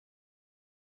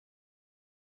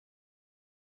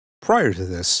Prior to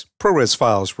this, ProRes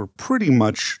files were pretty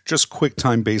much just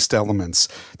QuickTime-based elements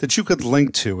that you could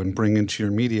link to and bring into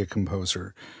your Media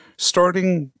Composer.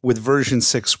 Starting with version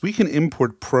 6, we can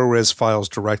import ProRes files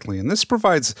directly, and this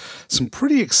provides some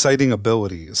pretty exciting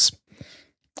abilities.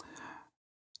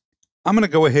 I'm going to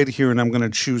go ahead here and I'm going to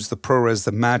choose the ProRes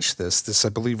that match this. This, I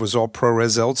believe, was all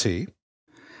ProRes LT.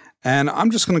 And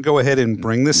I'm just going to go ahead and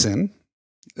bring this in.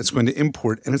 It's going to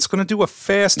import, and it's going to do a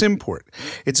fast import.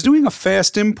 It's doing a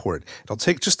fast import. It'll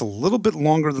take just a little bit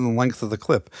longer than the length of the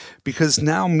clip because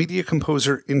now Media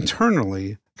Composer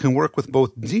internally can work with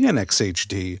both DNX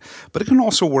HD, but it can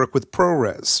also work with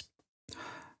ProRes.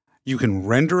 You can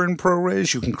render in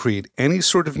ProRes. You can create any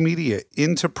sort of media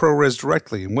into ProRes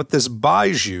directly. And what this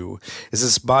buys you is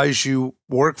this buys you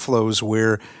workflows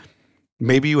where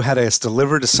maybe you had to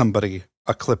deliver to somebody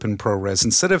a clip in ProRes.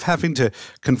 Instead of having to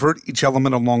convert each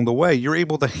element along the way, you're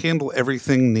able to handle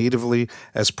everything natively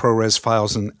as ProRes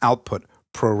files and output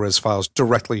ProRes files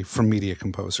directly from Media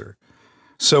Composer.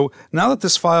 So now that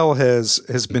this file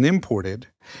has been imported,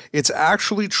 it's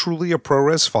actually truly a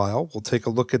ProRes file. We'll take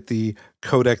a look at the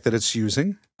codec that it's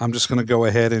using. I'm just going to go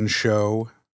ahead and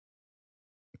choose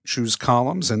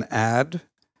columns and add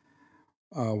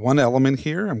one element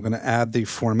here. I'm going to add the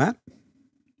format.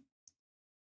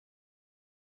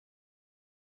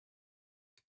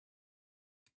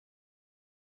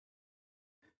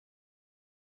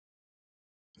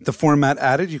 The format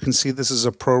added, you can see this is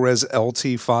a ProRes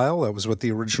LT file. That was what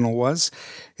the original was.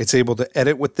 It's able to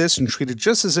edit with this and treat it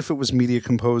just as if it was Media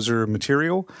Composer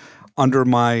material. Under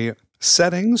my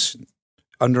settings,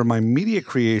 under my media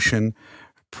creation,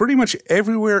 pretty much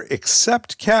everywhere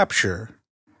except capture,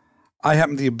 I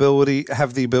have the ability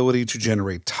to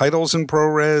generate titles in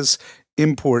ProRes,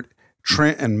 import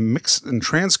and mix and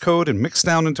transcode and mix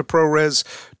down into ProRes,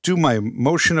 do my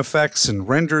motion effects and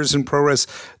renders in ProRes.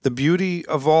 The beauty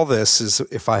of all this is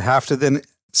if I have to then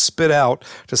spit out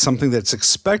to something that's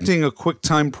expecting a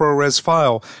QuickTime ProRes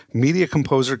file, Media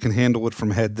Composer can handle it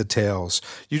from head to tails.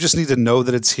 You just need to know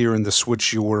that it's here and to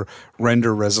switch your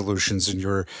render resolutions and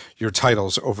your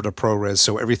titles over to ProRes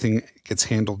so everything gets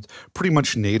handled pretty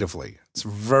much natively. It's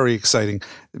very exciting.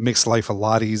 It makes life a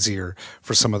lot easier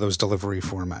for some of those delivery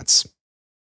formats.